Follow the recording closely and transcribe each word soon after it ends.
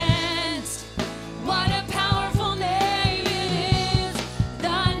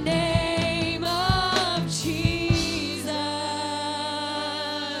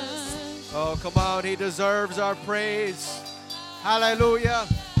deserves our praise. Hallelujah.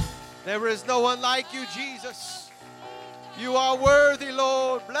 There is no one like you, Jesus. You are worthy,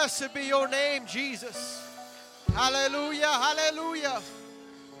 Lord. Blessed be your name, Jesus. Hallelujah, hallelujah.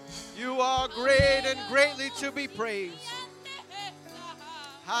 You are great and greatly to be praised.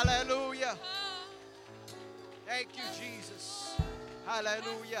 Hallelujah. Thank you, Jesus.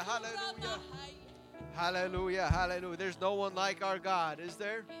 Hallelujah, hallelujah. Hallelujah, hallelujah. There's no one like our God, is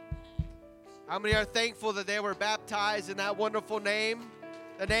there? How many are thankful that they were baptized in that wonderful name?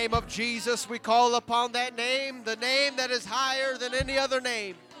 The name of Jesus. We call upon that name, the name that is higher than any other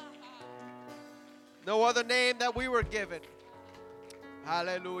name. No other name that we were given.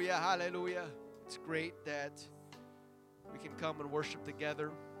 Hallelujah, hallelujah. It's great that we can come and worship together.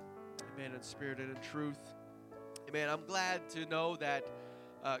 Amen, in spirit and in truth. Amen. I'm glad to know that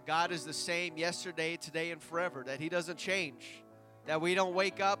God is the same yesterday, today, and forever. That He doesn't change. That we don't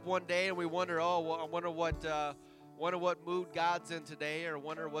wake up one day and we wonder, oh, I wonder what mood God's in today, or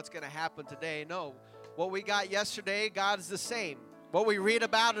wonder what's going to happen today. No, what we got yesterday, God is the same. What we read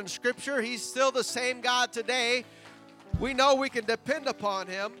about in Scripture, He's still the same God today. We know we can depend upon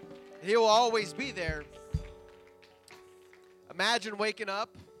Him. He will always be there. Imagine waking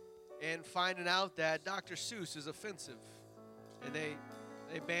up and finding out that Dr. Seuss is offensive. And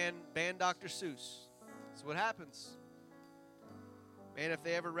they ban Dr. Seuss. That's what happens. Man, if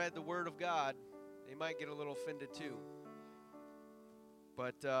they ever read the Word of God, they might get a little offended too.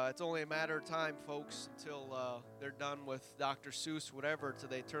 But it's only a matter of time, folks, until they're done with Dr. Seuss, whatever, until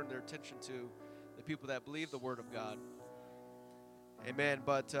they turn their attention to the people that believe the Word of God. Amen.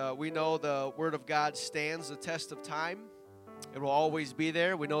 But we know the Word of God stands the test of time. It will always be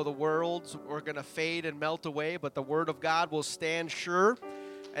there. We know the worlds are going to fade and melt away, but the Word of God will stand sure.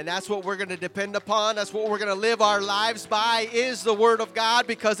 And that's what we're going to depend upon. That's what we're going to live our lives by, is the Word of God,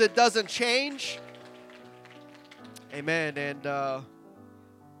 because it doesn't change. Amen. And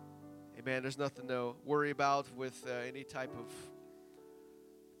amen. There's nothing to worry about with any type of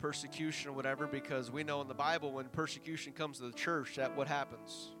persecution or whatever, because we know in the Bible when persecution comes to the church, that what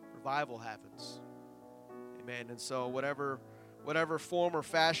happens? Revival happens. Amen. And so whatever form or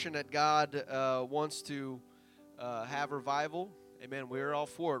fashion that God wants to have revival, amen, we're all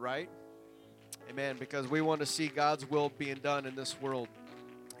for it, right? Amen, because we want to see God's will being done in this world.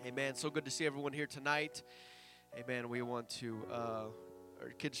 Amen. So good to see everyone here tonight. Amen. We want to, our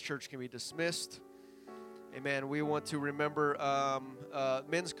kids' church can be dismissed. Amen. We want to remember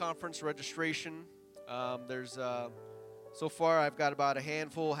men's conference registration. There's, so far I've got about a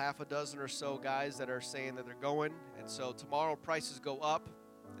handful, half a dozen or so guys that are saying that they're going. And so tomorrow prices go up.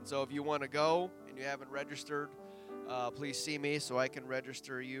 And so if you want to go and you haven't registered, please see me so I can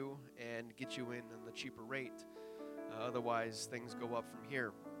register you and get you in the cheaper rate. Otherwise, things go up from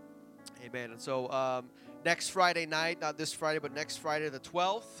here. Amen. And so next Friday night, not this Friday, but next Friday the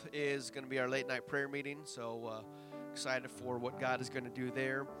 12th is going to be our late night prayer meeting. So excited for what God is going to do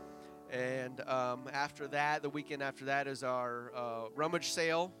there. And after that, the weekend after that is our rummage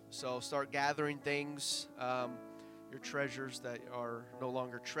sale. So start gathering things, your treasures that are no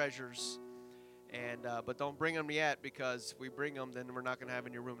longer treasures. And but don't bring them yet, because if we bring them, then we're not going to have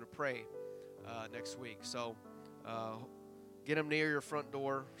any room to pray next week. So get them near your front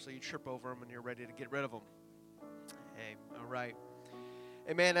door so you trip over them and you're ready to get rid of them. Hey, all right.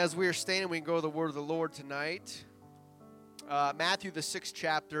 Amen. As we are standing, we can go to the word of the Lord tonight. Matthew, the 6th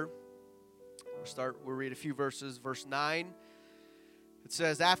chapter. We'll read a few verses. Verse 9. It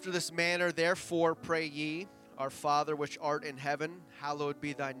says, "After this manner, therefore, pray ye, Our Father which art in heaven, hallowed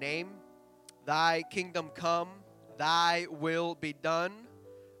be thy name. Thy kingdom come, thy will be done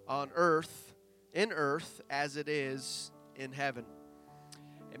on earth, as it is in heaven."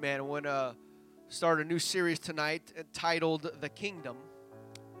 Amen. I want to start a new series tonight entitled The Kingdom.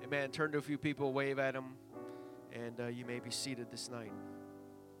 Amen. Turn to a few people, wave at them, and you may be seated this night.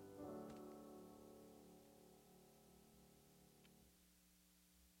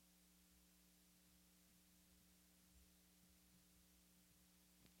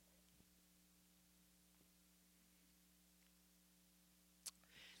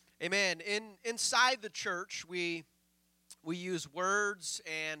 Amen. Inside the church, we use words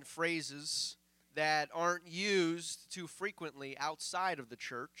and phrases that aren't used too frequently outside of the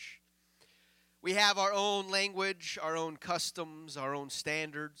church. We have our own language, our own customs, our own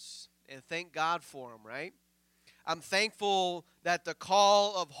standards, and thank God for them, right? I'm thankful that the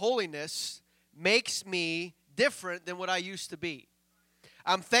call of holiness makes me different than what I used to be.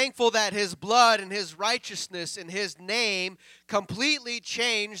 I'm thankful that his blood and his righteousness and his name completely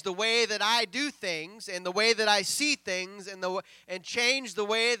changed the way that I do things and the way that I see things and change the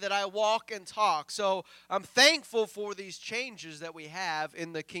way that I walk and talk. So I'm thankful for these changes that we have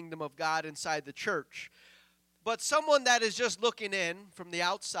in the kingdom of God inside the church. But someone that is just looking in from the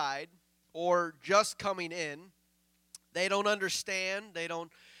outside or just coming in, they don't understand. They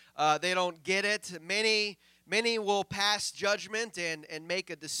don't get it. Many will pass judgment and make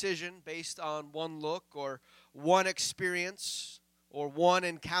a decision based on one look or one experience or one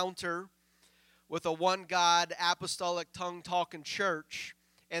encounter with a one God apostolic tongue-talking church.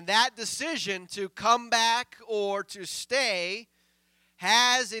 And that decision to come back or to stay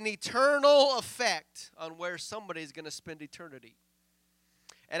has an eternal effect on where somebody's going to spend eternity.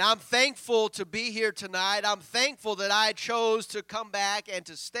 And I'm thankful to be here tonight. I'm thankful that I chose to come back and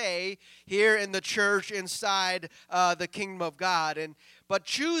to stay here in the church inside the kingdom of God. But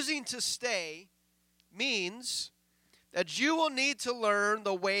choosing to stay means that you will need to learn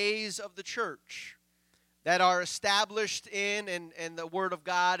the ways of the church that are established in the Word of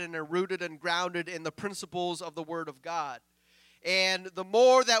God and are rooted and grounded in the principles of the Word of God. And the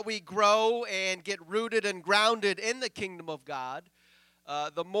more that we grow and get rooted and grounded in the kingdom of God,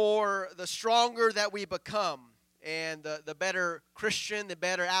 the stronger that we become, and the better Christian, the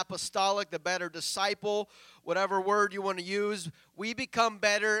better apostolic, the better disciple, whatever word you want to use, we become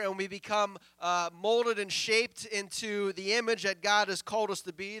better and we become molded and shaped into the image that God has called us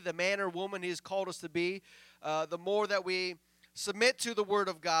to be, the man or woman He has called us to be. The more that we submit to the Word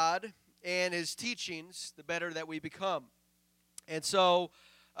of God and His teachings, the better that we become. And so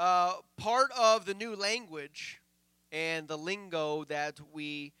part of the new language and the lingo that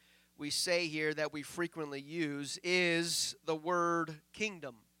we say here that we frequently use is the word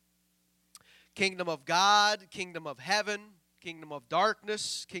kingdom. Kingdom of God, kingdom of heaven, kingdom of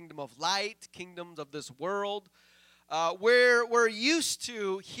darkness, kingdom of light, kingdoms of this world. We're used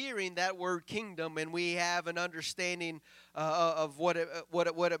to hearing that word kingdom, and we have an understanding of what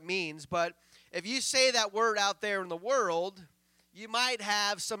it means. But if you say that word out there in the world, you might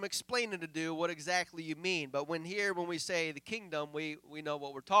have some explaining to do what exactly you mean. But when we say the kingdom, we know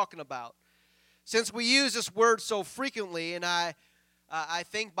what we're talking about. Since we use this word so frequently, and I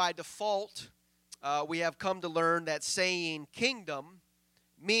think by default we have come to learn that saying kingdom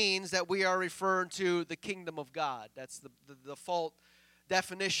means that we are referring to the kingdom of God. That's the default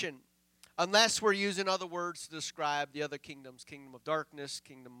definition. Unless we're using other words to describe the other kingdoms, kingdom of darkness,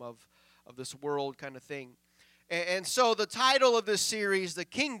 kingdom of this world kind of thing. And so the title of this series, The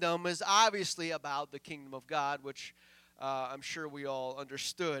Kingdom, is obviously about the kingdom of God, which I'm sure we all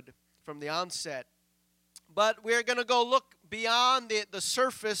understood from the onset. But we're going to go look beyond the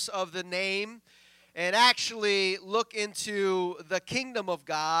surface of the name and actually look into the kingdom of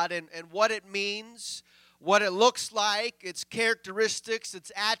God and what it means, what it looks like, its characteristics,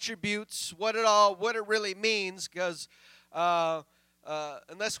 its attributes, what it really means, because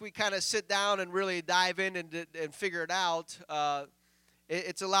unless we kind of sit down and really dive in and figure it out,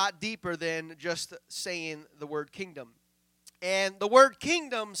 it's a lot deeper than just saying the word kingdom. And the word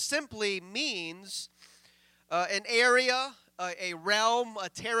kingdom simply means an area, a realm, a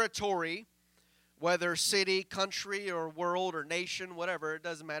territory, whether city, country, or world, or nation, whatever, it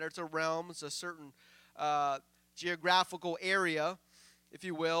doesn't matter. It's a realm, it's a certain geographical area, if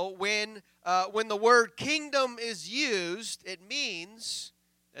you will. When the word kingdom is used, it means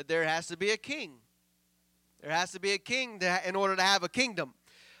that there has to be a king. There has to be a king in order to have a kingdom.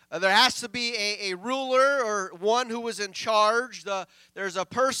 There has to be a ruler or one who is in charge. There's a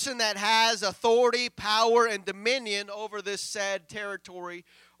person that has authority, power, and dominion over this said territory,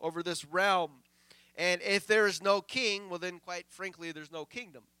 over this realm. And if there is no king, well then, quite frankly, there's no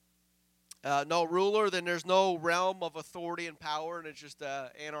kingdom. No ruler, then there's no realm of authority and power, and it's just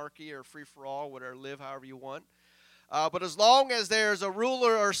anarchy or free-for-all, whatever, live however you want. But as long as there's a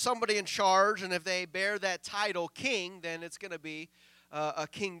ruler or somebody in charge, and if they bear that title, king, then it's going to be a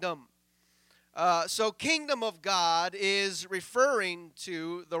kingdom. So kingdom of God is referring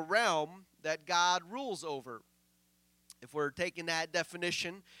to the realm that God rules over. If we're taking that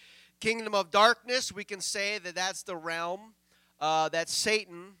definition, kingdom of darkness, we can say that that's the realm that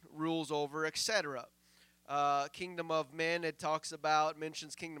Satan rules over, etc. Kingdom of men, it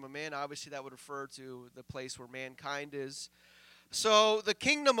mentions kingdom of men. Obviously, that would refer to the place where mankind is. So the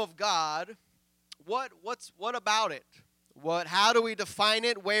kingdom of God, what about it? How do we define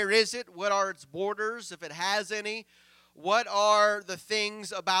it? Where is it? What are its borders, if it has any? What are the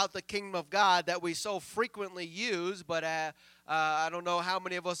things about the kingdom of God that we so frequently use, but I don't know how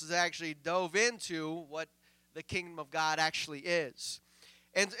many of us has actually dove into what the kingdom of God actually is.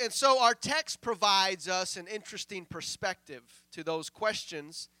 And so our text provides us an interesting perspective to those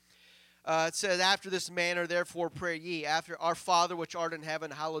questions. It says, after this manner, therefore pray ye, after our Father which art in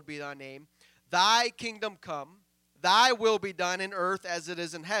heaven, hallowed be thy name. Thy kingdom come, thy will be done in earth as it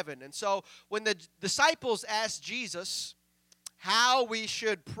is in heaven. And so when the disciples asked Jesus how we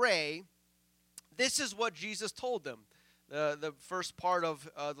should pray, this is what Jesus told them. The first part of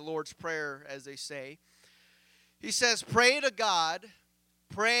the Lord's Prayer, as they say. He says, pray to God,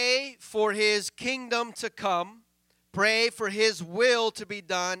 pray for his kingdom to come, pray for his will to be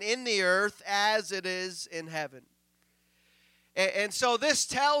done in the earth as it is in heaven. And so this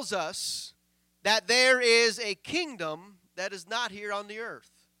tells us that there is a kingdom that is not here on the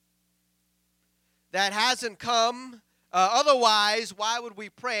earth, that hasn't come. Otherwise, why would we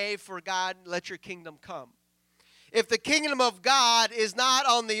pray for God, let your kingdom come? If the kingdom of God is not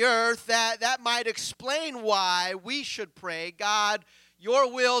on the earth, that might explain why we should pray, God,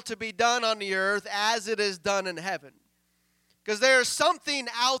 your will to be done on the earth as it is done in heaven. Because there is something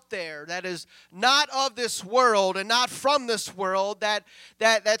out there that is not of this world and not from this world that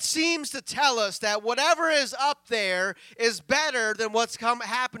seems to tell us that whatever is up there is better than what's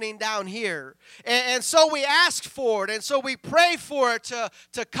happening down here. And so we ask for it, and so we pray for it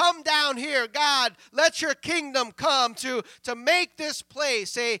to come down here. God, let your kingdom come to make this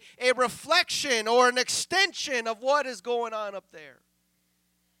place a reflection or an extension of what is going on up there.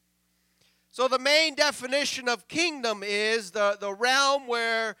 So the main definition of kingdom is the realm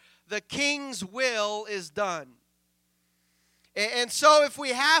where the king's will is done. And so if we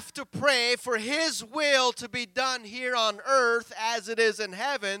have to pray for his will to be done here on earth as it is in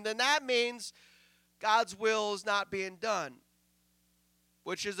heaven, then that means God's will is not being done,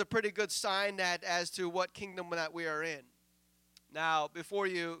 which is a pretty good sign that as to what kingdom that we are in. Now, before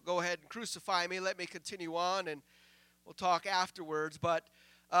you go ahead and crucify me, let me continue on, and we'll talk afterwards. But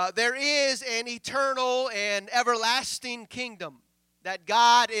there is an eternal and everlasting kingdom that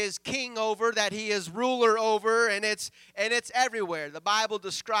God is king over, that he is ruler over, and it's everywhere. The Bible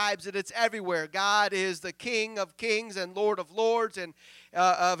describes it, it's everywhere. God is the King of kings and Lord of lords, and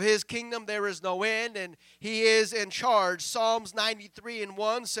of his kingdom there is no end, and he is in charge. Psalms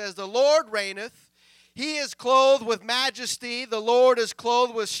 93:1 says, the Lord reigneth, he is clothed with majesty, the Lord is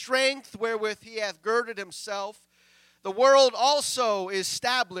clothed with strength, wherewith he hath girded himself. The world also is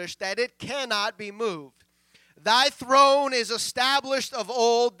established that it cannot be moved. Thy throne is established of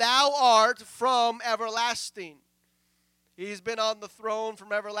old. Thou art from everlasting. He's been on the throne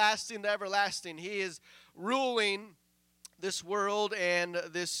from everlasting to everlasting. He is ruling this world and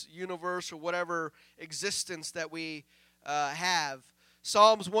this universe, or whatever existence that we have.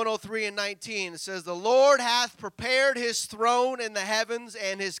 Psalms 103:19 says, the Lord hath prepared his throne in the heavens,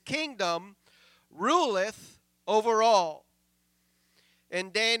 and his kingdom ruleth over all.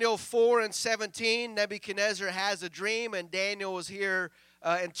 In Daniel 4:17, Nebuchadnezzar has a dream, and Daniel is here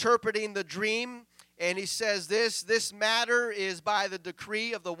interpreting the dream, and he says this matter is by the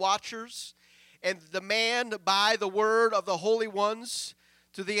decree of the watchers, and demand by the word of the holy ones,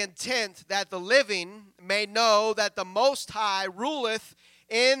 to the intent that the living may know that the Most High ruleth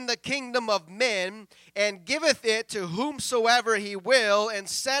in the kingdom of men, and giveth it to whomsoever he will, and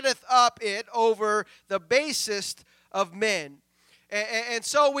setteth up it over the basest of men. And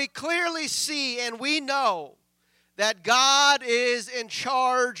so we clearly see and we know that God is in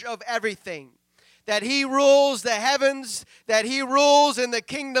charge of everything, that he rules the heavens, that he rules in the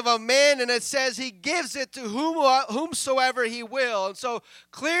kingdom of men, and it says he gives it to whomsoever he will. And so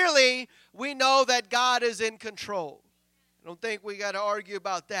clearly we know that God is in control. I don't think we got to argue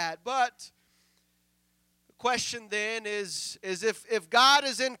about that. But the question then is if God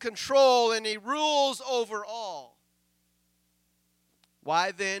is in control and he rules over all,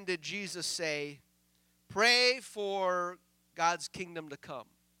 why then did Jesus say, pray for God's kingdom to come?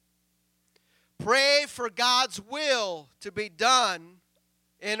 Pray for God's will to be done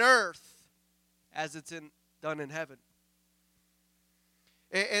in earth as it's done in heaven.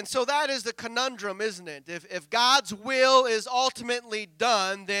 And so that is the conundrum, isn't it? If God's will is ultimately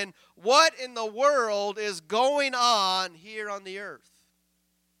done, then what in the world is going on here on the earth?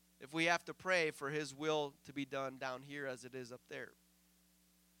 If we have to pray for his will to be done down here as it is up there.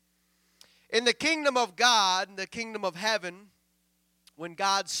 In the kingdom of God, in the kingdom of heaven, when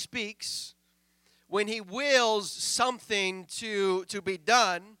God speaks, when he wills something to be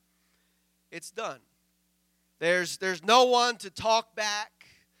done, it's done. There's no one to talk back,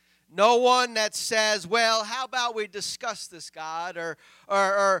 No one that says, well, how about we discuss this, God? Or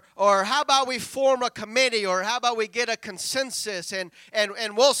how about we form a committee? Or how about we get a consensus and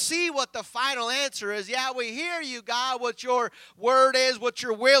we'll see what the final answer is. Yeah, we hear you, God, what your word is, what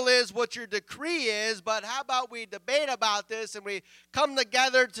your will is, what your decree is. But how about we debate about this and we come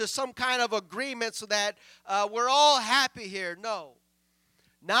together to some kind of agreement so that we're all happy here? No.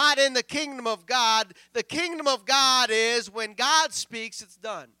 Not in the kingdom of God. The kingdom of God is when God speaks, it's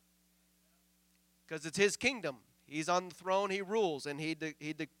done. Because it's his kingdom. He's on the throne, he rules, and he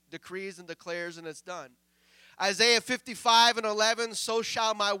decrees and declares, and it's done. Isaiah 55:11, so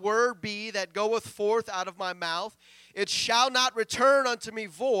shall my word be that goeth forth out of my mouth. It shall not return unto me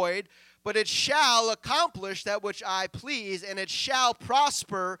void, but it shall accomplish that which I please, and it shall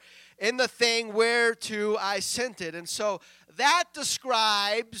prosper in the thing whereto I sent it. And so that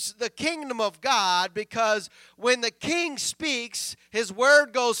describes the kingdom of God, because when the king speaks, his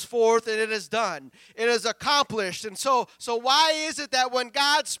word goes forth and it is done. It is accomplished. And so why is it that when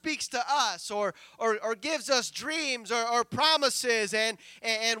God speaks to us or gives us dreams or promises and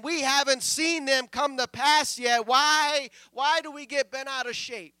we haven't seen them come to pass yet, why do we get bent out of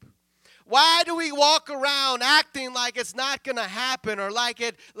shape? Why do we walk around acting like it's not going to happen or like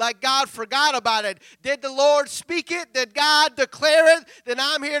God forgot about it? Did the Lord speak it? Did God declare it? Then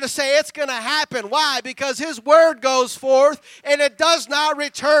I'm here to say it's going to happen. Why? Because his word goes forth and it does not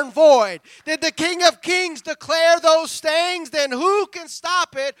return void. Did the King of Kings declare those things? Then who can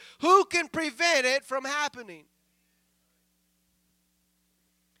stop it? Who can prevent it from happening?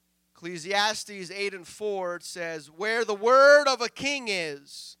 Ecclesiastes 8:4, it says, where the word of a king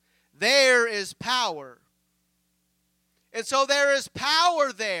is, there is power. And so there is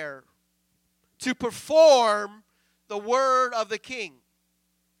power there to perform the word of the king.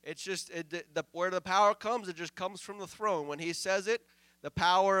 It's just, where the power comes, it just comes from the throne. When he says it, the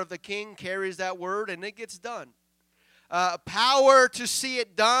power of the king carries that word and it gets done. Power to see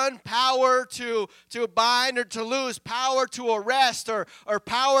it done, power to bind or to loose, power to arrest or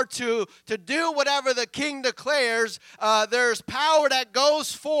power to do whatever the king declares. There's power that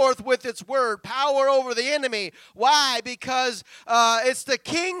goes forth with its word, power over the enemy. Why? Because it's the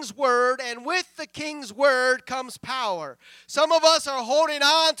king's word, and with the king's word comes power. Some of us are holding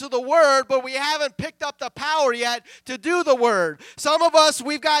on to the word, but we haven't picked up the power yet to do the word. Some of us,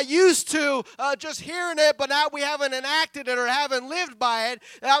 we've got used to just hearing it, but now we haven't enacted it or haven't lived by it.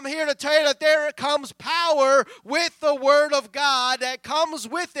 And I'm here to tell you that there comes power with the word of God that comes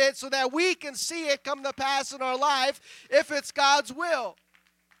with it so that we can see it come to pass in our life if it's God's will.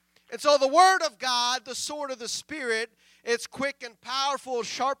 And so the word of God, the sword of the Spirit, it's quick and powerful,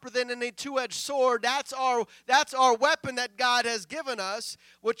 sharper than any two-edged sword. That's our weapon that God has given us,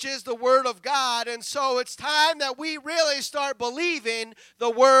 which is the word of God. And so it's time that we really start believing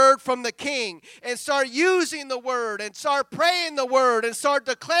the word from the king and start using the word and start praying the word and start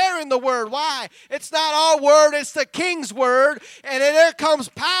declaring the word. Why? It's not our word, it's the king's word. And there comes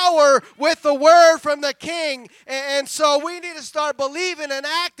power with the word from the king. And so we need to start believing and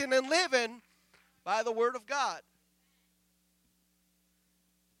acting and living by the word of God.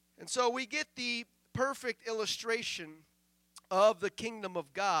 And so we get the perfect illustration of the kingdom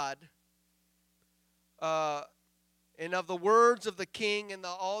of God and of the words of the king and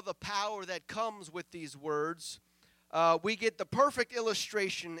all the power that comes with these words. We get the perfect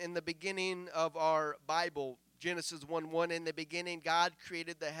illustration in the beginning of our Bible, Genesis 1:1. In the beginning, God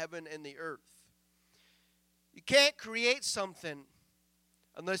created the heaven and the earth. You can't create something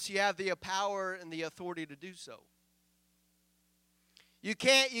unless you have the power and the authority to do so. You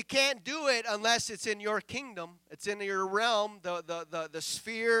can't do it unless it's in your kingdom. It's in your realm, the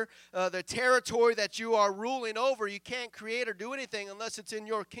sphere, the territory that you are ruling over. You can't create or do anything unless it's in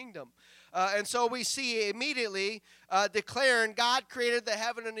your kingdom. And so we see immediately declaring God created the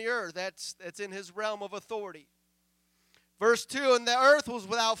heaven and the earth. That's in his realm of authority. Verse 2, and the earth was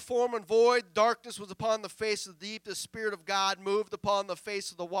without form and void. Darkness was upon the face of the deep. The Spirit of God moved upon the face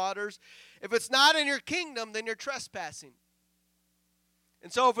of the waters. If it's not in your kingdom, then you're trespassing.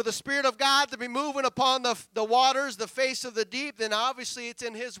 And so for the Spirit of God to be moving upon the waters, the face of the deep, then obviously it's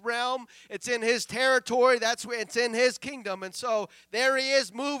in his realm, it's in his territory, it's in his kingdom. And so there he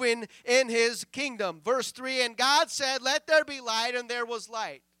is moving in his kingdom. Verse 3, and God said, let there be light, and there was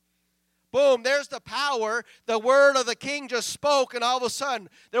light. Boom, there's the power. The word of the king just spoke, and all of a sudden,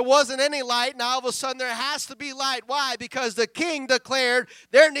 there wasn't any light, and all of a sudden, there has to be light. Why? Because the king declared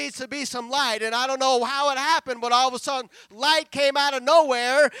there needs to be some light. And I don't know how it happened, but all of a sudden, light came out of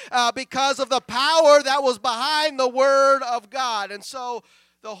nowhere because of the power that was behind the word of God. And so,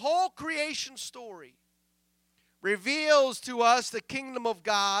 the whole creation story, reveals to us the kingdom of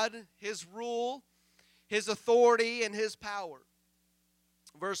God, His rule, His authority, and His power.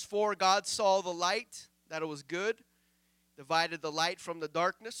 Verse 4, God saw the light, that it was good, divided the light from the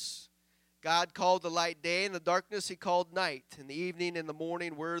darkness. God called the light day, and the darkness He called night. And the evening and the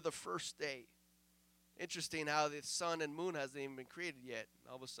morning were the first day. Interesting how the sun and moon hasn't even been created yet.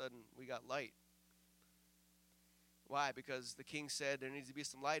 All of a sudden, we got light. Why? Because the king said there needs to be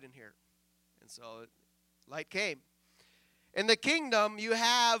some light in here. And so light came. In the kingdom, you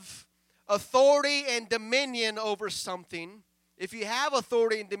have authority and dominion over something. If you have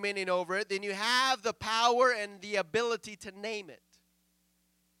authority and dominion over it, then you have the power and the ability to name it.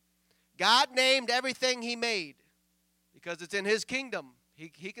 God named everything He made because it's in His kingdom.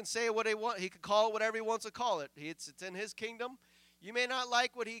 He can say what He wants. He can call it whatever He wants to call it. It's in His kingdom. You may not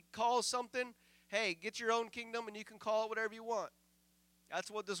like what He calls something. Hey, get your own kingdom and you can call it whatever you want. That's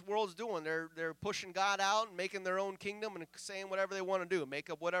what this world's doing. They're pushing God out and making their own kingdom and saying whatever they want to do,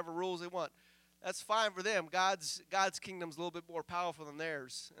 make up whatever rules they want. That's fine for them. God's kingdom's a little bit more powerful than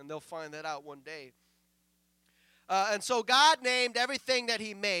theirs, and they'll find that out one day. And so God named everything that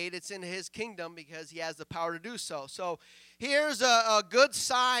He made. It's in His kingdom because He has the power to do so. So here's a good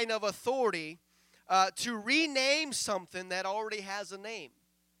sign of authority to rename something that already has a name.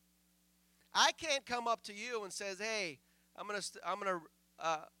 I can't come up to you and says, "Hey, I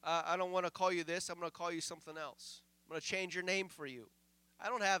don't want to call you this. I'm going to call you something else. I'm going to change your name for you." I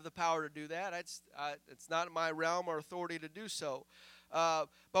don't have the power to do that. It's not in my realm or authority to do so.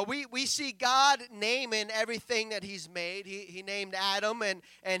 But we see God naming everything that He's made. He named Adam,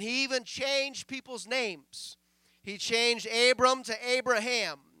 and He even changed people's names. He changed Abram to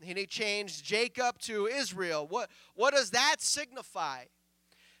Abraham, and He changed Jacob to Israel. What does that signify?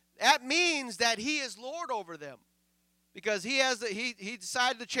 That means that He is Lord over them, because He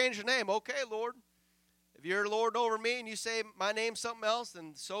decided to change the name. Okay, Lord, if you're Lord over me and you say my name's something else,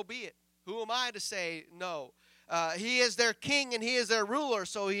 then so be it. Who am I to say no? He is their king and He is their ruler,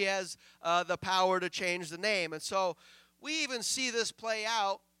 so He has the power to change the name. And so we even see this play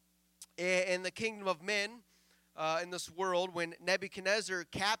out in the kingdom of men in this world when Nebuchadnezzar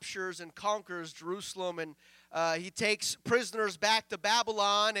captures and conquers Jerusalem, and he takes prisoners back to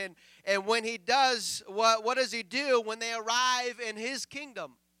Babylon. And when he does, what does he do when they arrive in his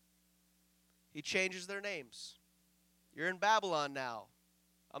kingdom? He changes their names. You're in Babylon now.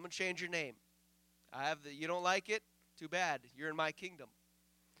 I'm going to change your name. You don't like it? Too bad. You're in my kingdom.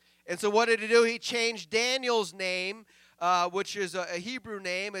 And so what did he do? He changed Daniel's name, which is a Hebrew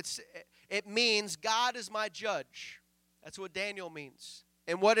name. It means God is my judge. That's what Daniel means.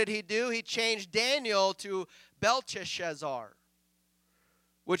 And what did he do? He changed Daniel to Belteshazzar,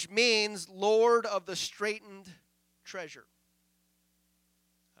 which means Lord of the straitened treasure.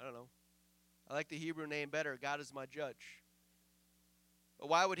 I don't know. I like the Hebrew name better. God is my judge. But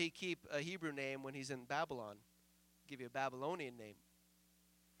why would he keep a Hebrew name when he's in Babylon? Give you a Babylonian name.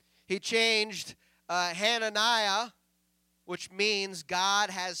 He changed Hananiah, which means God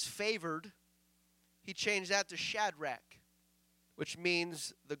has favored. He changed that to Shadrach, which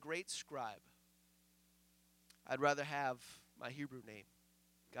means the great scribe. I'd rather have my Hebrew name.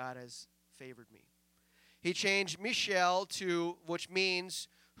 God has favored me. He changed Mishael to, which means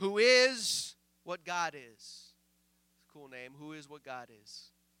who is what God is. It's a cool name. Who is what God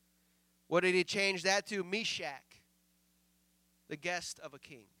is. What did he change that to? Meshach, the guest of a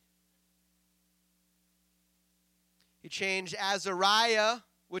king. He changed Azariah,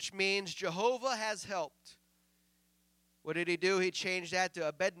 which means Jehovah has helped. What did he do? He changed that to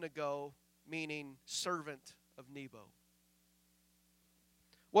Abednego, meaning servant of Nebo.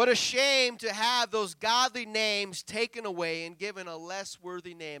 What a shame to have those godly names taken away and given a less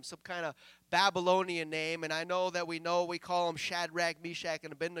worthy name, some kind of Babylonian name. And I know we call them Shadrach, Meshach,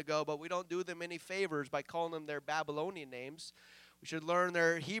 and Abednego, but we don't do them any favors by calling them their Babylonian names. We should learn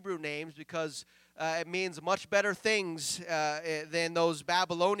their Hebrew names because it means much better things than those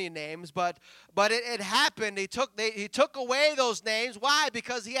Babylonian names. But it happened. He took away those names. Why?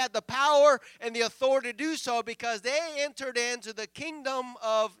 Because he had the power and the authority to do so, because they entered into the kingdom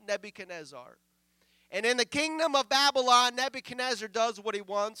of Nebuchadnezzar. And in the kingdom of Babylon, Nebuchadnezzar does what he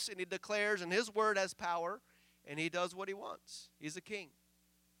wants, and he declares, and his word has power, and he does what he wants. He's a king.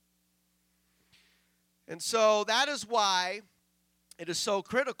 And so that is why it is so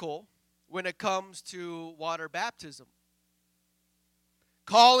critical when it comes to water baptism.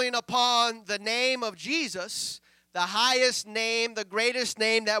 Calling upon the name of Jesus, the highest name, the greatest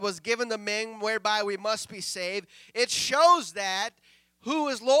name that was given to men whereby we must be saved, it shows that who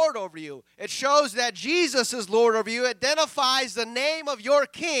is Lord over you. It shows that Jesus is Lord over you. It identifies the name of your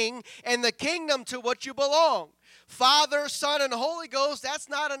king and the kingdom to which you belong. Father, Son, and Holy Ghost, that's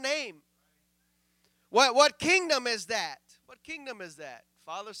not a name. What kingdom is that? What kingdom is that?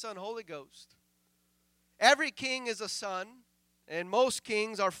 Father, Son, Holy Ghost. Every king is a son, and most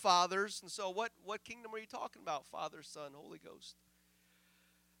kings are fathers. And so what kingdom are you talking about? Father, Son, Holy Ghost.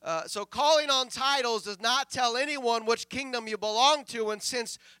 So calling on titles does not tell anyone which kingdom you belong to, and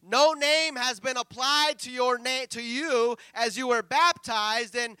since no name has been applied to you as you were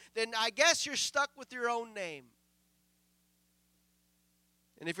baptized, then I guess you're stuck with your own name.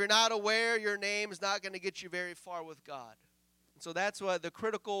 And if you're not aware, your name is not going to get you very far with God. And so that's why the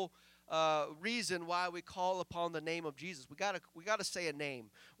critical reason why we call upon the name of Jesus. We gotta say a name.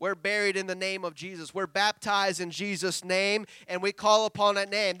 We're buried in the name of Jesus. We're baptized in Jesus' name, and we call upon that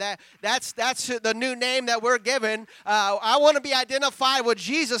name. That's the new name that we're given. I want to be identified with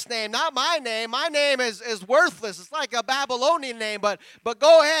Jesus' name, not my name. My name is worthless. It's like a Babylonian name, but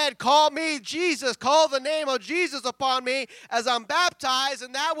go ahead, call me Jesus. Call the name of Jesus upon me as I'm baptized,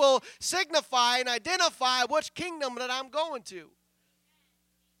 and that will signify and identify which kingdom that I'm going to.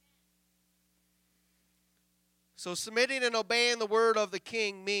 So submitting and obeying the word of the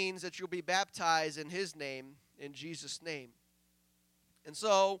King means that you'll be baptized in his name, in Jesus' name. And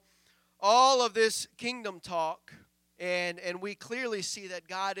so all of this kingdom talk, and we clearly see that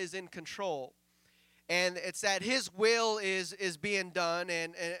God is in control. And it's that his will is being done.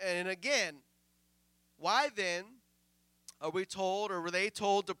 And again, why then are we told, or were they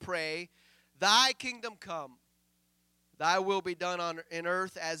told to pray, thy kingdom come, thy will be done on in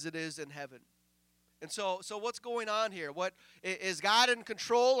earth as it is in heaven? And so what's going on here? What is God in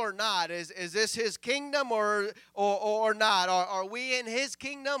control or not? Is this his kingdom or not? Are we in his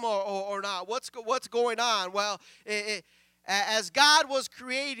kingdom or not? What's going on? Well, as God was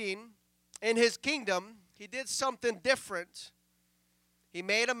creating in his kingdom, he did something different. He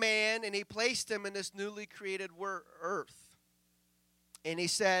made a man and he placed him in this newly created earth. And he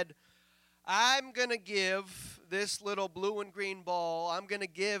said, I'm going to give this little blue and green ball, I'm going to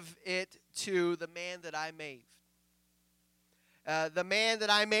give it to the man that I made. The man that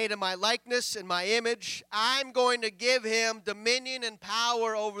I made in my likeness and my image, I'm going to give him dominion and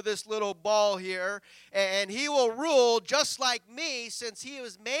power over this little ball here. And he will rule just like me, since he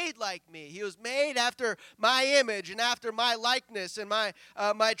was made like me. He was made after my image and after my likeness, and my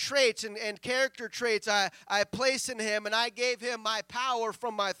traits and character traits I place in him. And I gave him my power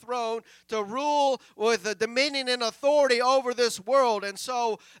from my throne to rule with the dominion and authority over this world. And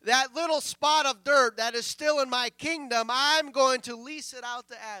so that little spot of dirt that is still in my kingdom, I'm going to lease it out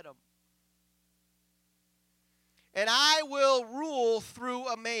to Adam. And I will rule through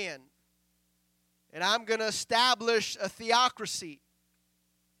a man. And I'm going to establish a theocracy.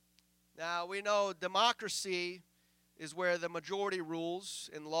 Now, we know democracy is where the majority rules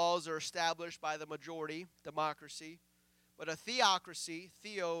and laws are established by the majority, democracy. But a theocracy,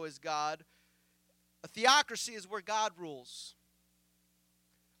 theo is God, a theocracy is where God rules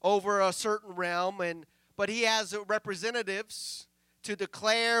over a certain realm, but he has representatives to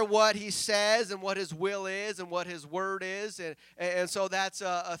declare what he says and what his will is and what his word is. And so that's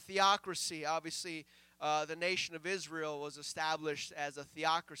a theocracy. Obviously, the nation of Israel was established as a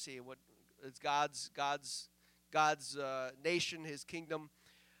theocracy. It's God's nation, his kingdom.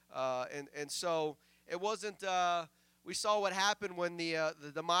 And so it wasn't, we saw what happened when the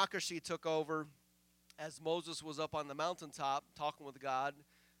democracy took over as Moses was up on the mountaintop talking with God.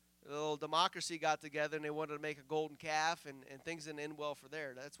 The little democracy got together and they wanted to make a golden calf, and things didn't end well for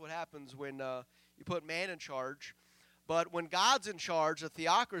there. That's what happens when you put man in charge. But when God's in charge, a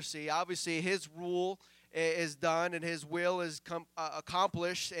theocracy, obviously his rule is done and his will is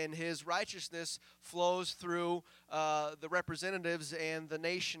accomplished, and his righteousness flows through the representatives and the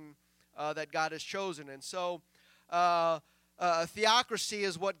nation that God has chosen. And so a theocracy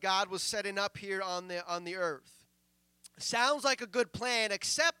is what God was setting up here on the earth. Sounds like a good plan,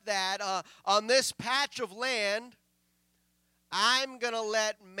 except that on this patch of land, I'm going to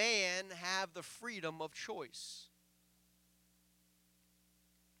let man have the freedom of choice.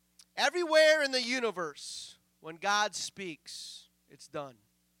 Everywhere in the universe, when God speaks, it's done.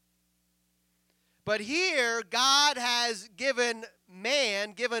 But here, God has given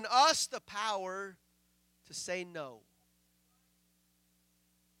us the power to say no.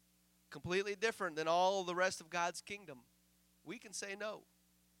 Completely different than all the rest of God's kingdom. We can say no.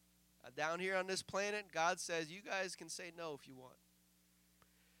 Down here on this planet, God says, you guys can say no if you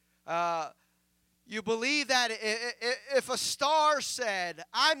want. You believe that if a star said,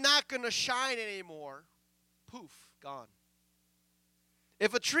 I'm not going to shine anymore, poof, gone.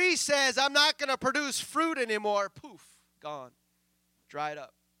 If a tree says, I'm not going to produce fruit anymore, poof, gone, dried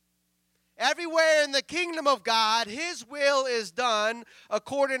up. Everywhere in the kingdom of God, His will is done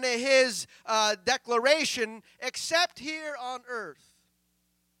according to His declaration, except here on earth,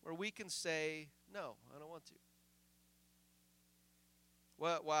 where we can say, no, I don't want to.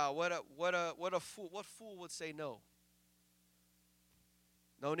 What fool would say no?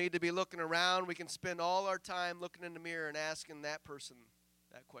 No need to be looking around. We can spend all our time looking in the mirror and asking that person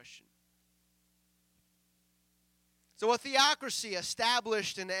that question. So a theocracy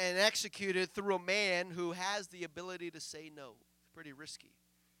established and executed through a man who has the ability to say no. It's pretty risky.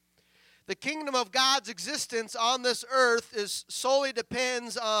 The kingdom of God's existence on this earth solely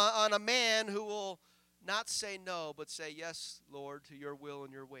depends on a man who will not say no, but say, yes, Lord, to your will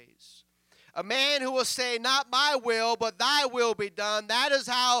and your ways. A man who will say, not my will, but thy will be done. That is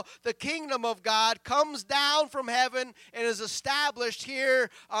how the kingdom of God comes down from heaven and is established here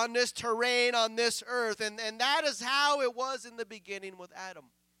on this terrain, on this earth. And that is how it was in the beginning with Adam.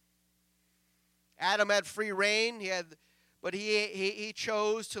 Adam had free reign, but he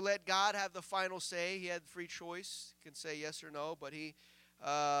chose to let God have the final say. He had free choice. He can say yes or no, but he,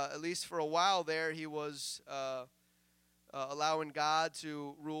 at least for a while there, he was allowing God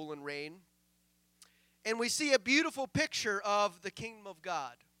to rule and reign. And we see a beautiful picture of the kingdom of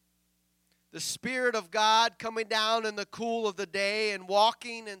God. The Spirit of God coming down in the cool of the day and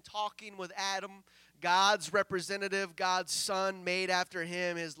walking and talking with Adam, God's representative, God's son, made after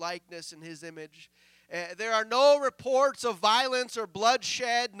him, his likeness and his image. There are no reports of violence or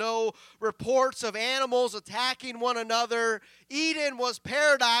bloodshed, no reports of animals attacking one another. Eden was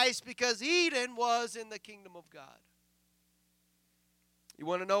paradise because Eden was in the kingdom of God. You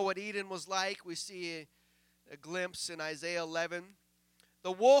want to know what Eden was like? We see a glimpse in Isaiah 11.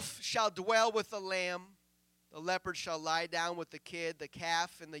 The wolf shall dwell with the lamb. The leopard shall lie down with the kid. The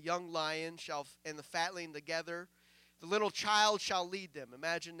calf and the young lion and the fatling together. The little child shall lead them.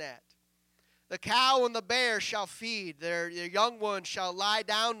 Imagine that. The cow and the bear shall feed. Their young ones shall lie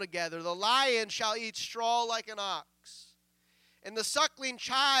down together. The lion shall eat straw like an ox. And the suckling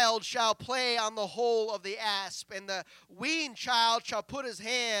child shall play on the hole of the asp, and the weaned child shall put his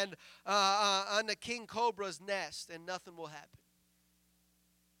hand on the king cobra's nest, and nothing will happen.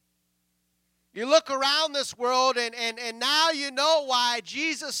 You look around this world, and now you know why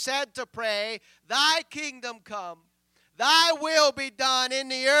Jesus said to pray, thy kingdom come. Thy will be done in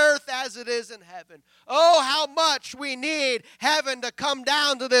the earth as it is in heaven. Oh, how much we need heaven to come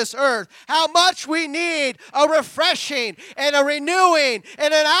down to this earth. How much we need a refreshing and a renewing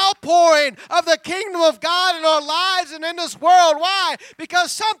and an outpouring of the kingdom of God in our lives and in this world. Why?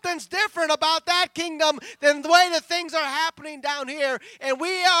 Because something's different about that kingdom than the way that things are happening down here. And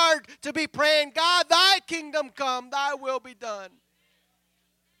we are to be praying, God, thy kingdom come, thy will be done.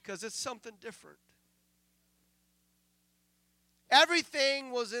 Because it's something different.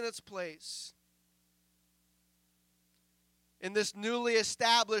 Everything was in its place. And this newly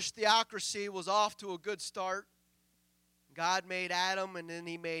established theocracy was off to a good start. God made Adam and then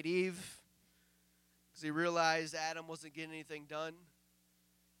he made Eve because he realized Adam wasn't getting anything done.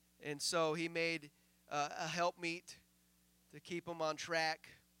 And so he made a helpmeet to keep him on track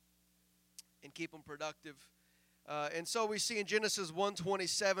and keep him productive. And so we see in Genesis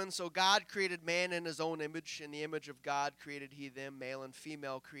 1:27, so God created man in his own image. In the image of God created he them, male and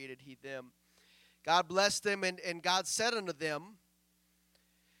female created he them. God blessed them, and God said unto them,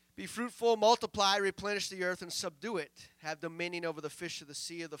 be fruitful, multiply, replenish the earth, and subdue it. Have dominion over the fish of the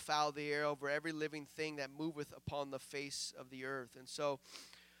sea, of the fowl of the air, over every living thing that moveth upon the face of the earth. And so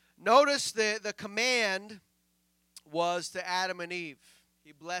notice the command was to Adam and Eve.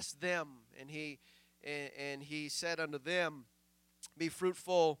 He blessed them, and he said unto them, be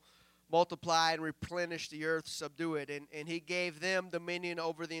fruitful, multiply, and replenish the earth, subdue it. And he gave them dominion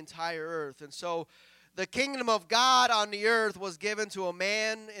over the entire earth. And so the kingdom of God on the earth was given to a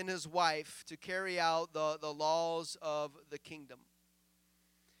man and his wife to carry out the laws of the kingdom.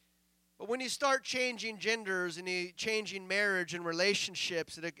 But when you start changing genders and you changing marriage and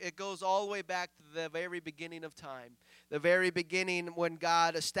relationships, it goes all the way back to the very beginning of time. The very beginning when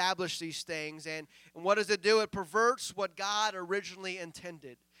God established these things. And what does it do? It perverts what God originally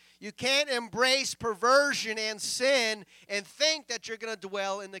intended. You can't embrace perversion and sin and think that you're going to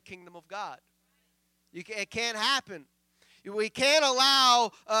dwell in the kingdom of God. It can't happen. We can't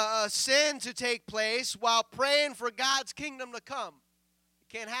allow sin to take place while praying for God's kingdom to come. It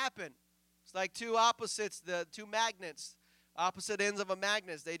can't happen. It's like two opposites, the two magnets, opposite ends of a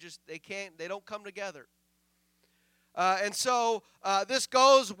magnet. They don't come together. And so this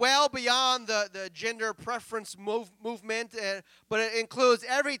goes well beyond the gender preference movement, but it includes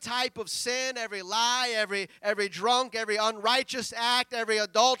every type of sin, every lie, every drunk, every unrighteous act, every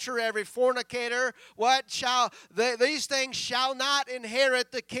adulterer, every fornicator. These things shall not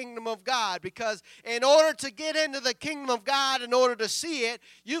inherit the kingdom of God, because in order to get into the kingdom of God, in order to see it,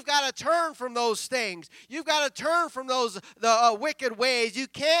 you've got to turn from those things. You've got to turn from the wicked ways. You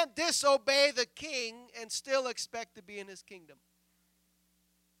can't disobey the king and still expect to be in his kingdom.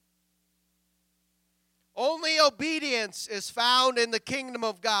 Only obedience is found in the kingdom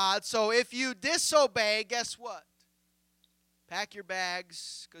of God. So if you disobey, guess what? Pack your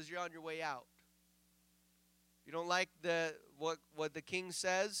bags, because you're on your way out. You don't like what the king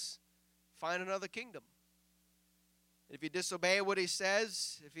says, find another kingdom. If you disobey what he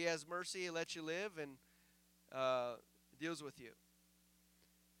says, if he has mercy, he lets you live and deals with you.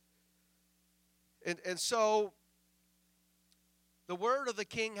 And so the word of the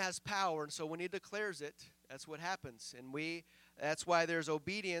king has power, and so when he declares it, that's what happens. And that's why there's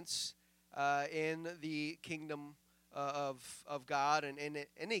obedience in the kingdom of God, and in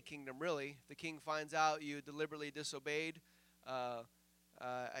any kingdom, really. If the king finds out you deliberately disobeyed,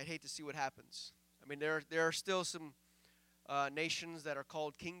 I'd hate to see what happens. I mean, there are still some nations that are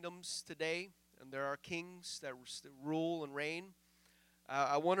called kingdoms today, and there are kings that rule and reign.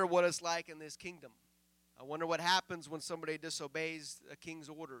 I wonder what it's like in this kingdom. I wonder what happens when somebody disobeys a king's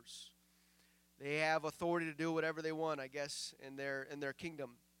orders. They have authority to do whatever they want, I guess, in their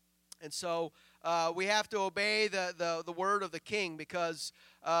kingdom. And so we have to obey the word of the king, because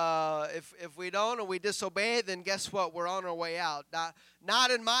if we don't and we disobey it, then guess what? We're on our way out. Not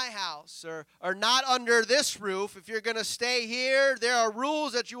in my house or not under this roof. If you're going to stay here, there are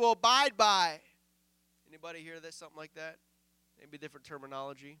rules that you will abide by. Anybody hear this, something like that? Maybe different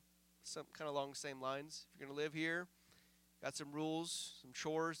terminology. Some kind of along the same lines. If you're going to live here, got some rules, some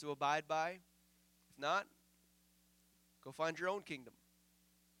chores to abide by. If not, go find your own kingdom.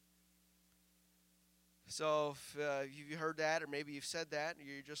 So if you've heard that, or maybe you've said that,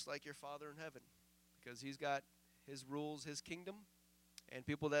 you're just like your Father in heaven, because he's got his rules, his kingdom, and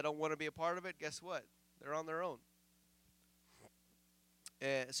people that don't want to be a part of it, guess what? They're on their own.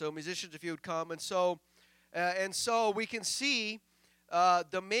 So musicians, if you would come. And so we can see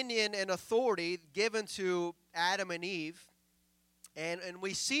dominion and authority given to Adam and Eve. And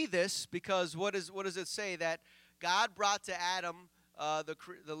we see this because what does it say? That God brought to Adam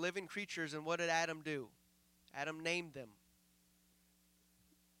the living creatures, and what did Adam do? Adam named them.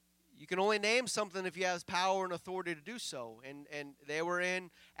 You can only name something if you have power and authority to do so. And they were in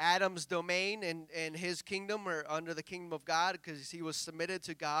Adam's domain and his kingdom, or under the kingdom of God, because he was submitted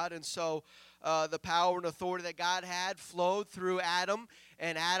to God. And so the power and authority that God had flowed through Adam,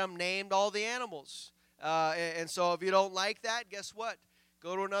 and Adam named all the animals. And so if you don't like that, guess what?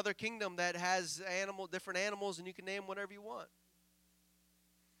 Go to another kingdom that has different animals, and you can name whatever you want.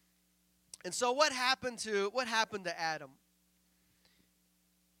 And so what happened to Adam?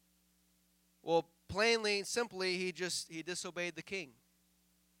 Well, plainly and simply, he disobeyed the king.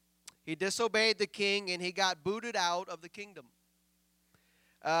 He disobeyed the king, and he got booted out of the kingdom.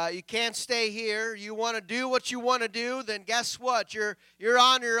 You can't stay here. You want to do what you want to do, then guess what? You're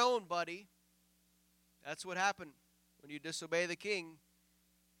on your own, buddy. That's what happened when you disobey the king.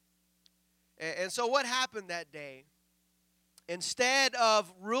 And so what happened that day? Instead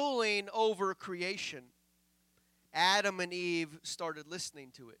of ruling over creation, Adam and Eve started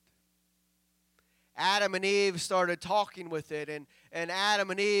listening to it. Adam and Eve started talking with it, and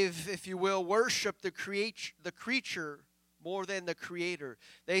Adam and Eve, if you will, worshiped the creature more than the creator.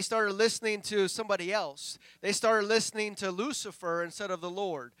 They started listening to somebody else. They started listening to Lucifer instead of the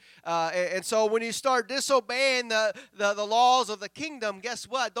Lord. And so when you start disobeying the laws of the kingdom, guess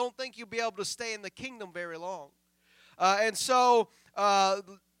what? Don't think you'll be able to stay in the kingdom very long. And so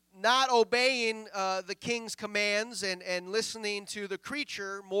not obeying the king's commands and listening to the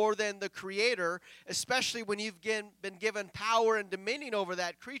creature more than the creator, especially when you've been given power and dominion over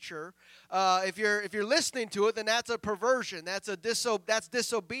that creature, if you're listening to it, then that's a perversion. That's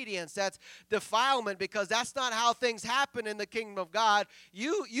disobedience. That's defilement, because that's not how things happen in the kingdom of God.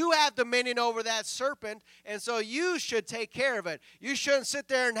 You have dominion over that serpent, and so you should take care of it. You shouldn't sit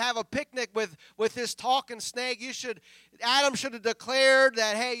there and have a picnic with this talking snake. Adam should have declared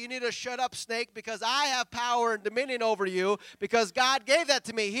that, hey, you need to shut up, snake, because I have power and dominion over you, because God gave that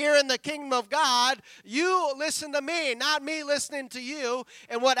to me. Here in the kingdom of God, you listen to me, not me listening to you.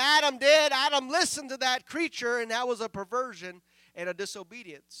 And what Adam did, Adam listened to that creature, and that was a perversion and a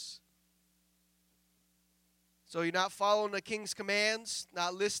disobedience. So you're not following the king's commands,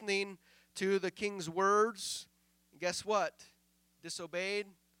 not listening to the king's words. guess what? Disobeyed.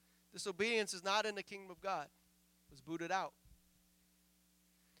 Disobedience is not in the kingdom of God. It was booted out.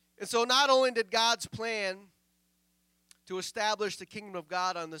 And so not only did God's plan to establish the kingdom of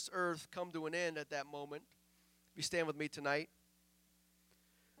God on this earth come to an end at that moment, if you stand with me tonight,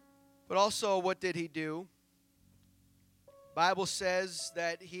 but also what did he do? The Bible says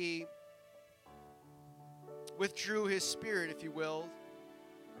that he withdrew his spirit, if you will.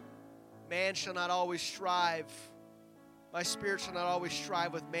 Man shall not always strive. My spirit shall not always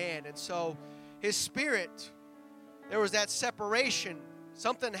strive with man. And so his spirit, there was that separation.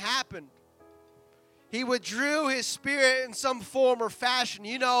 Something happened. He withdrew his spirit in some form or fashion.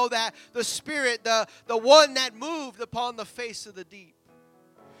 You know that the spirit, the one that moved upon the face of the deep.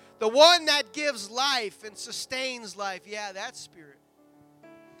 The one that gives life and sustains life. Yeah, that spirit.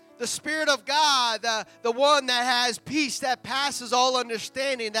 The Spirit of God, the one that has peace that passes all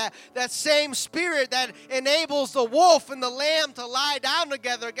understanding, that same Spirit that enables the wolf and the lamb to lie down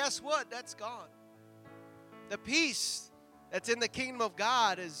together, guess what? That's gone. The peace that's in the kingdom of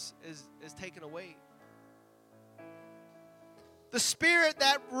God is taken away. The Spirit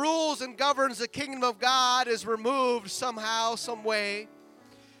that rules and governs the kingdom of God is removed somehow, some way.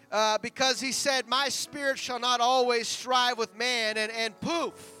 Because he said, my spirit shall not always strive with man, and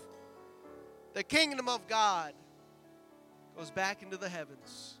poof. The kingdom of God goes back into the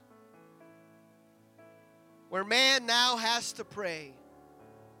heavens, where man now has to pray,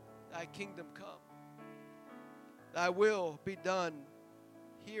 thy kingdom come. Thy will be done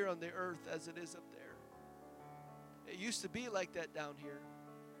here on the earth as it is up there. It used to be like that down here.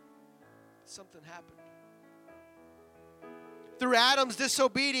 Something happened. Through Adam's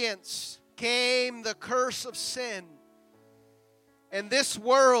disobedience came the curse of sin. And this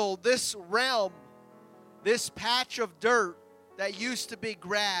world, this realm, this patch of dirt that used to be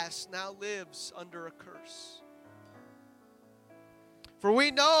grass now lives under a curse. For we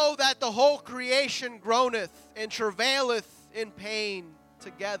know that the whole creation groaneth and travaileth in pain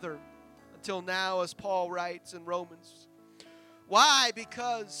together until now, as Paul writes in Romans. Why?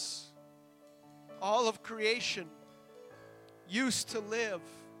 Because all of creation used to live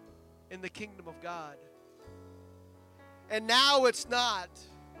in the kingdom of God. And now it's not.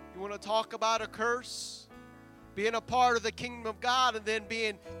 You want to talk about a curse? Being a part of the kingdom of God and then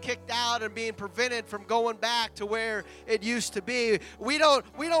being kicked out and being prevented from going back to where it used to be. We don't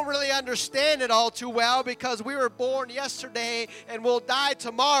really understand it all too well because we were born yesterday and we'll die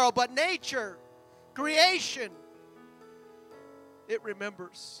tomorrow. But nature, creation, it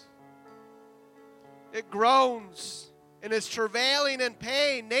remembers. It groans and it's travailing in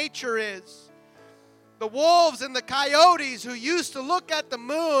pain. Nature is. The wolves and the coyotes who used to look at the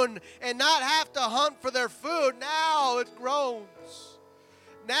moon and not have to hunt for their food, now it groans.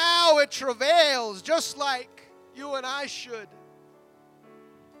 Now it travails just like you and I should.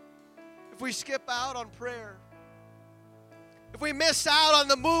 If we skip out on prayer, if we miss out on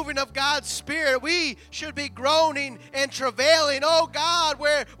the moving of God's Spirit, we should be groaning and travailing. Oh God,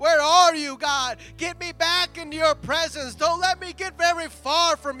 where are you, God? Get me back into your presence. Don't let me get very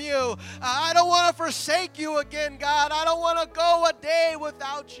far from you. I don't want to forsake you again, God. I don't want to go a day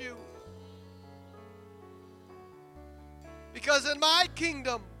without you. Because in my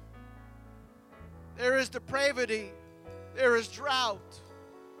kingdom, there is depravity, there is drought,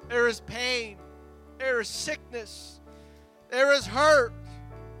 there is pain, there is sickness, there is hurt.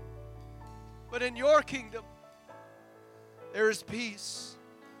 But in your kingdom, there is peace,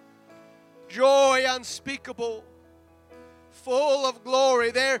 joy unspeakable, full of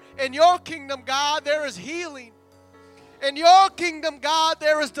glory. There in your kingdom, God, there is healing. In your kingdom, God,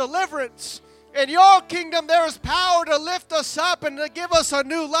 there is deliverance. In your kingdom, there is power to lift us up and to give us a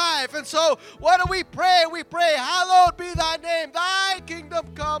new life. And so, what do we pray? We pray, hallowed be thy name. Thy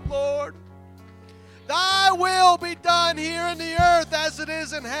kingdom come, Lord. Thy will be done here in the earth as it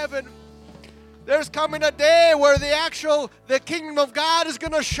is in heaven. There's coming a day where the kingdom of God is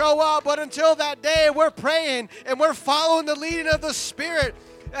going to show up. But until that day, we're praying and we're following the leading of the Spirit.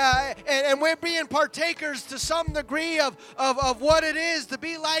 And we're being partakers to some degree of what it is to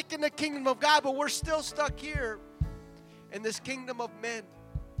be like in the kingdom of God. But we're still stuck here in this kingdom of men.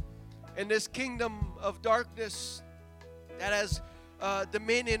 In this kingdom of darkness that has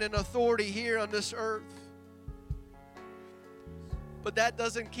dominion and authority here on this earth. But that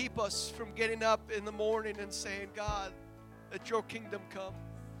doesn't keep us from getting up in the morning and saying, God, let your kingdom come.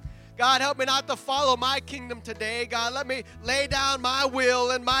 God, help me not to follow my kingdom today. God, let me lay down my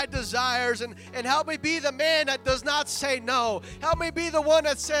will and my desires, and help me be the man that does not say no. Help me be the one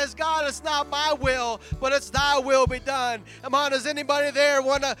that says, God, it's not my will, but it's thy will be done. Come on, is anybody there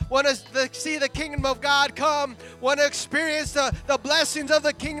want to see the kingdom of God come? Want to experience the blessings of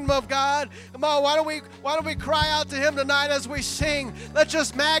the kingdom of God? Come on, why don't we cry out to him tonight as we sing? Let's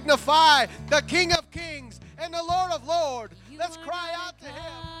just magnify the King of Kings and the Lord of Lords. Let's cry out to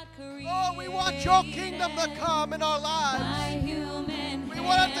him. Lord, we want your kingdom to come in our lives. We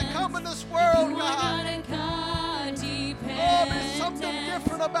want it to come in this world, God. Oh, there's something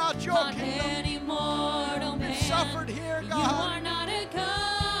different about your kingdom. We've suffered here, God.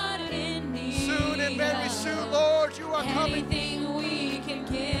 Soon and very soon, Lord, you are coming.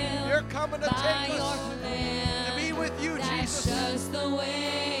 You're coming to take us to be with you, Jesus.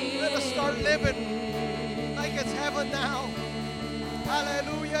 Let us start living like it's heaven now.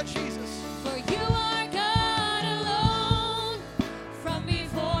 Hallelujah, Jesus. For you are God alone from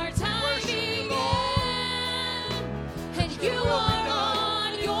before time began, and you are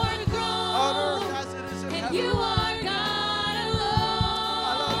on your throne, and you are God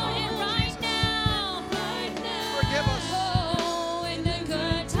alone. And right now, forgive us. Oh, in the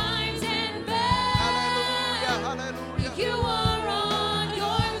good times and bad, Hallelujah, hallelujah. you are on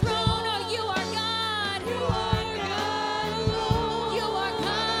your throne. Oh, you are God. You are God alone. You are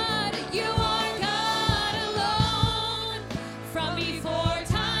God. You are God alone. From before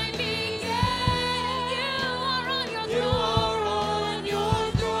time began, you are on your throne. You are on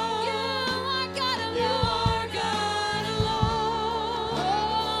your throne. You are God alone. You are God alone.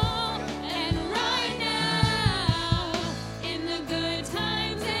 And right now, in the good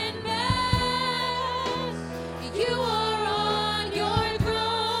times and bad, you are on your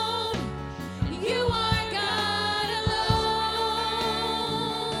throne. You are God alone.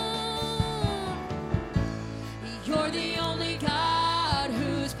 You're the only God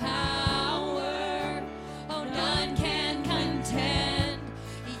whose power, oh, none can contend.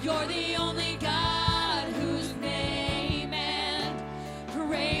 You're the only God whose name and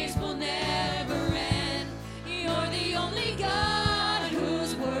praise will never end. You're the only God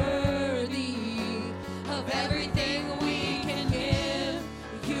who's worthy of everything we can give.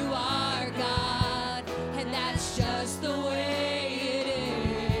 You are God, and that's just the way it is.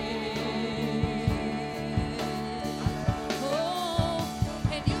 Oh,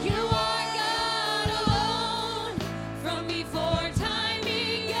 and you are God alone from before time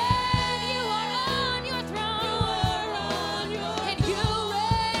began. You are on your throne, and you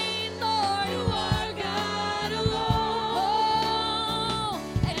reign, Lord. You are God alone. Oh,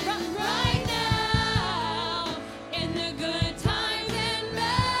 and right now, in the good times and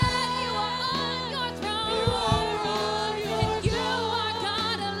bad, you are on your throne. You are on your throne. And you are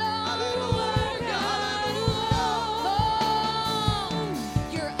God alone. You are God alone. Oh,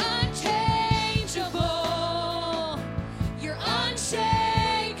 you're unchangeable. You're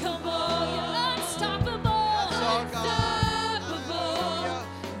unshakable. You're unstoppable. That's our God. Unstoppable.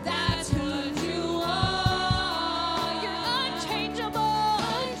 That's who you are. You're unchangeable.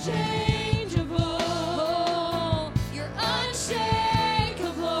 Unchangeable. You're unshakable.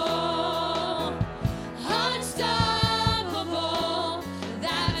 Unstoppable.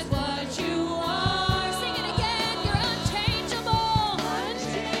 That's what you are. Sing it again. You're unchangeable.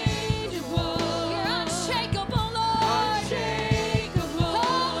 Unchangeable. You're unshakable, Lord. Unshakable.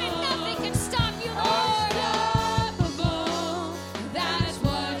 Oh, and nothing can stop you, Lord. Unstoppable. That's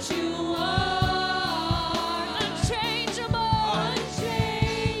what you are. Unchangeable.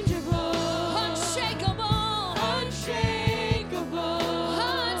 Unchangeable. Unshakable. Unshakable.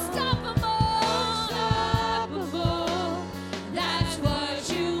 Unstoppable. Unstoppable. That's what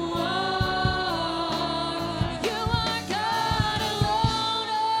you are. You are God alone.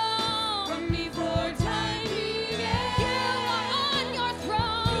 Oh, from before time began. You are on your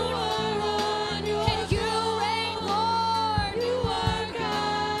throne. You are on your and you reign, Lord. You are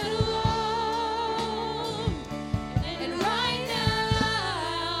God alone. And right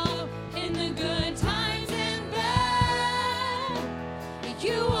now, in the good times and bad,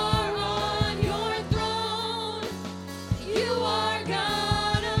 you are on your throne. You are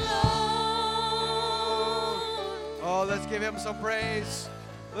God alone. Oh, let's give him some praise.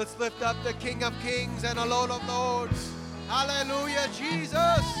 Let's lift up the King of Kings and the Lord of Lords. Hallelujah,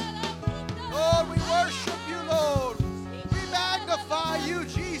 Jesus. Lord, we worship you, Lord. We magnify you,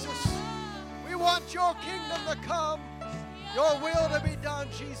 Jesus. We want your kingdom to come, your will to be done,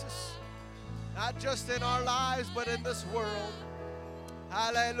 Jesus. Not just in our lives, but in this world.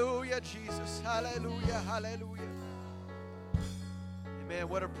 Hallelujah, Jesus. Hallelujah, hallelujah. Amen.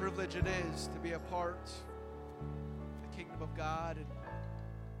 What a privilege it is to be a part of the kingdom of God and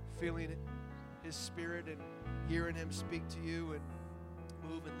feeling His Spirit and hearing Him speak to you and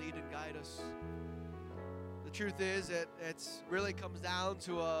move and lead and guide us. The truth is that it really comes down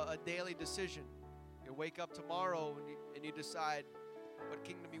to a daily decision. You wake up tomorrow and you decide what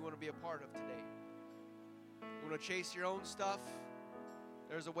kingdom you want to be a part of today. You want to chase your own stuff?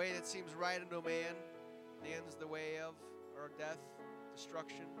 There's a way that seems right unto a man. The end's the way of or death,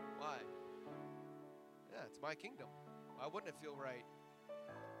 destruction. Why? Yeah, it's my kingdom. Why wouldn't it feel right?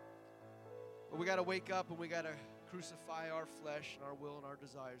 But we got to wake up and we got to crucify our flesh and our will and our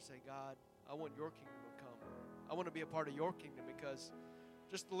desires. Say, God, I want your kingdom to come. I want to be a part of your kingdom, because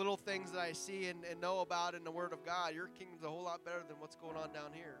just the little things that I see and know about in the Word of God, your kingdom's a whole lot better than what's going on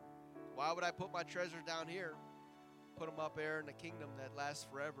down here. Why would I put my treasures down here? Put them up there in the kingdom that lasts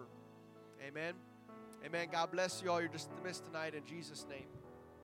forever. Amen. Amen. God bless you all. You're dismissed tonight in Jesus' name.